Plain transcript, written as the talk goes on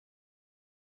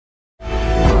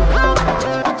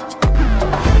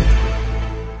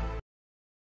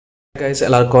guys,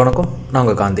 எல்லாருக்கும் வணக்கம். நான்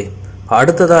உங்க காந்தி.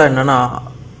 அடுத்ததா என்னன்னா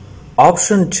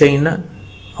option chain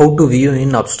how to view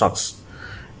in Upstox.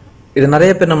 இது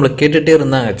நிறைய பேர் நம்மள கேட்டுட்டே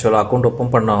இருந்தாங்க. ஆக்சுவலா அக்கவுண்ட்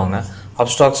ஓபன் பண்ணவங்க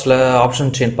Upstoxல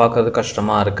ஆப்ஷன் செயின் பார்க்கிறது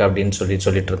கஷ்டமா இருக்கு அப்படினு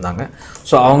சொல்லிட்டு இருந்தாங்க.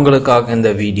 சோ அவங்களுக்காக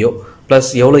இந்த வீடியோ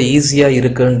பிளஸ் எவ்வளவு ஈஸியா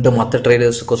இருக்குன்னு மத்த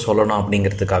ட்ரேடர்ஸ்க்கு சொல்லணும்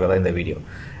அப்படிங்கிறதுக்காக தான் இந்த வீடியோ.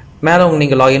 மேல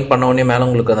நீங்க லாகின் பண்ண உடனே மேல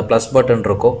உங்களுக்கு அந்த ப்ளஸ் பட்டன்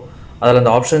இருக்கும். அதில்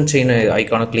அந்த ஆப்ஷன் செயின்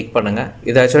ஐக்கானை கிளிக் பண்ணுங்கள்.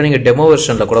 இதை ஆக்சுவலாக நீங்கள் டெமோ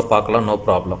வெர்ஷனில் கூட பார்க்கலாம், நோ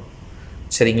ப்ராப்ளம்.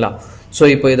 சரிங்களா? ஸோ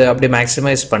இப்போ இதை அப்படியே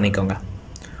மேக்ஸிமைஸ் பண்ணிக்கோங்க.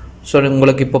 ஸோ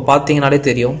உங்களுக்கு இப்போ பார்த்தீங்கனாலே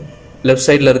தெரியும், லெஃப்ட்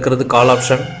சைடில் இருக்கிறது கால்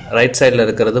ஆப்ஷன், ரைட் சைடில்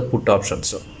இருக்கிறது புட்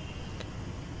ஆப்ஷன்ஸு.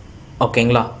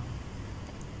 ஓகேங்களா?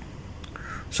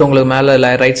 ஸோ உங்களுக்கு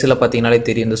மேலே ரைட் சைடில் பார்த்தீங்கனாலே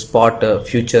தெரியும், இந்த ஸ்பாட்டு,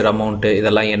 ஃபியூச்சர் அமௌண்ட்டு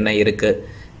இதெல்லாம் என்ன இருக்குது,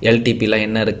 எல்டிபிலாம்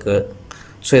என்ன இருக்குது.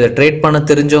 ஸோ இதை ட்ரேட் பண்ண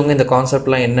தெரிஞ்சவங்க, இந்த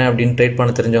கான்செப்ட்லாம் என்ன அப்படின்னு ட்ரேட்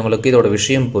பண்ண தெரிஞ்சவங்களுக்கு இதோட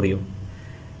விஷயம் புரியும்.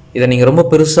 இதை நீங்கள் ரொம்ப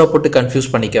பெருசாக போட்டு கன்ஃபியூஸ்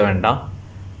பண்ணிக்க வேண்டாம்.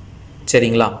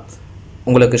 சரிங்களா?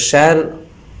 உங்களுக்கு ஷேர்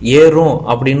ஏறும்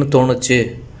அப்படின்னு தோணுச்சு,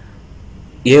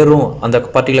 ஏறும், அந்த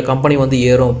பர்டிகுலர் கம்பெனி வந்து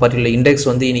ஏறும், பர்டிகுலர் இண்டெக்ஸ்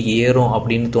வந்து இன்னைக்கு ஏறும்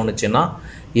அப்படின்னு தோணுச்சுன்னா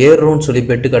ஏறும்னு சொல்லி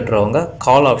பெட்டு கட்டுறவங்க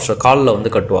காலில்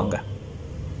வந்து கட்டுவாங்க.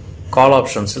 கால்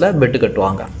ஆப்ஷன்ஸில் பெட்டு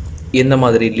கட்டுவாங்க. எந்த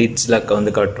மாதிரி லீட்ஸில்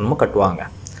வந்து கட்டணுமோ கட்டுவாங்க.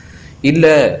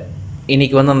 இல்லை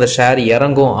இன்னைக்கு வந்து அந்த ஷேர்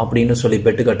இறங்கும் அப்படின்னு சொல்லி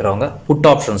பெட்டு கட்டுறவங்க புட்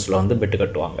ஆப்ஷன்ஸில் வந்து பெட்டு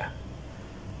கட்டுவாங்க.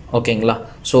 ஓகேங்களா?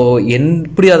 ஸோ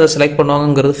எப்படி அதை செலக்ட்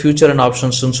பண்ணுவாங்கிறது ஃபியூச்சர் அண்ட்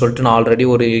ஆப்ஷன்ஸ்னு சொல்லிட்டு நான் ஆல்ரெடி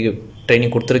ஒரு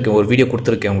ட்ரைனிங் கொடுத்துருக்கேன், ஒரு வீடியோ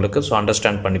கொடுத்துருக்கேன் உங்களுக்கு. ஸோ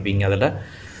அண்டர்ஸ்டாண்ட் பண்ணிப்பீங்க அதில்.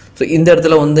 ஸோ இந்த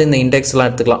இடத்துல வந்து இந்த இண்டெக்ஸ்லாம்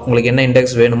எடுத்துக்கலாம். உங்களுக்கு என்ன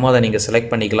இண்டெக்ஸ் வேணுமோ அதை நீங்கள் செலக்ட்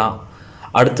பண்ணிக்கலாம்.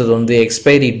 அடுத்தது வந்து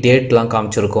எக்ஸ்பைரி டேட்லாம்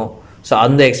காமிச்சிருக்கும். ஸோ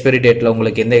அந்த எக்ஸ்பைரி டேட்டில்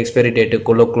உங்களுக்கு எந்த எக்ஸ்பைரி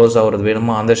டேட்டுக்குள்ளே க்ளோஸ் ஆகிறது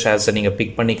வேணுமோ அந்த ஷேர்ஸை நீங்கள்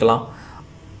பிக் பண்ணிக்கலாம்.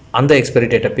 அந்த எக்ஸ்பைரி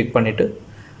டேட்டை பிக் பண்ணிவிட்டு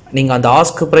நீங்கள் அந்த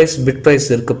ஆஸ்க் ப்ரைஸ், பிட் ப்ரைஸ்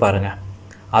இருக்குது பாருங்கள்,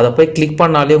 அதை போய் கிளிக்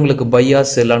பண்ணாலே உங்களுக்கு பையா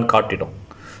செல்லான்னு காட்டிடும்.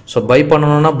 ஸோ பை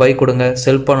பண்ணணுன்னா பை கொடுங்க,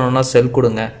 செல் பண்ணணுன்னா செல்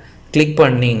கொடுங்க. கிளிக்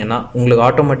பண்ணிங்கன்னா உங்களுக்கு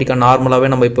ஆட்டோமேட்டிக்காக நார்மலாகவே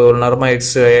நம்ம இப்போ ஒரு நேரமாக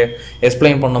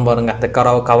எக்ஸ்பிளைன் பண்ணோம் பாருங்கள், அந்த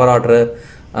cover order,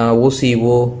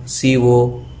 OCO, CO,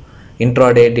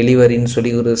 intraday, டெலிவரின்னு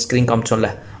சொல்லி ஒரு ஸ்க்ரீன்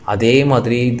காமிச்சோம்ல, அதே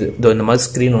மாதிரி இந்த மாதிரி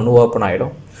ஸ்க்ரீன் ஒன்று ஓப்பன்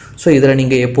ஆகிடும். ஸோ இதில்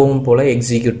நீங்கள் எப்பவும் போல்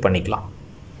எக்ஸிக்யூட் பண்ணிக்கலாம்.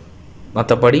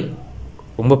 மற்றபடி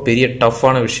ரொம்ப பெரிய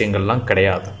டஃப்பான விஷயங்கள்லாம்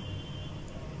கிடையாது.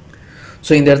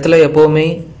 ஸோ இந்த இடத்துல எப்போவுமே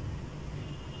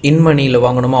இன் மணியில்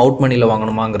வாங்கணுமா அவுட் மணியில்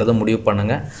வாங்கணுமாங்கிறத முடிவு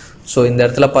பண்ணுங்கள். ஸோ இந்த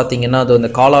இடத்துல பார்த்தீங்கன்னா அது இந்த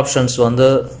கால் ஆப்ஷன்ஸ் வந்து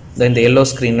இந்த எல்லோ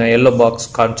ஸ்க்ரீன், எல்லோ பாக்ஸ்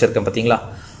காமிச்சிருக்கேன் பார்த்தீங்களா,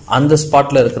 அந்த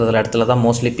ஸ்பாட்டில் இருக்கிற இடத்துல தான்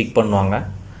மோஸ்ட்லி பிக் பண்ணுவாங்க.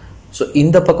 ஸோ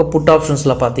இந்த பக்கம் புட்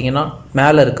ஆப்ஷன்ஸில் பார்த்தீங்கன்னா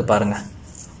மேலே இருக்குது பாருங்கள்,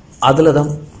 அதில்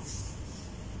தான்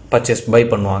பர்ச்சேஸ் பை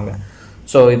பண்ணுவாங்க.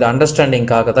 ஸோ இது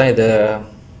அண்டர்ஸ்டாண்டிங்காக தான் இது.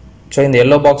 ஸோ இந்த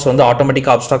எல்லோ பாக்ஸ் வந்து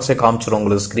ஆட்டோமேட்டிக்காக அப்ஸ்டாக்ஸே காமிச்சிடும்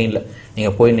உங்களுக்கு ஸ்க்ரீனில்.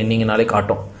 நீங்கள் போய் நின்னீங்கனாலே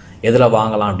காட்டும் எதில்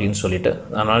வாங்கலாம் அப்படின்னு சொல்லிட்டு.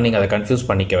 அதனால் நீங்கள் அதை கன்ஃபியூஸ்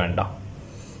பண்ணிக்க வேண்டாம்.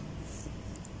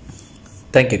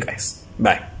 தேங்க்யூ கைஸ்,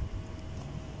 பாய்.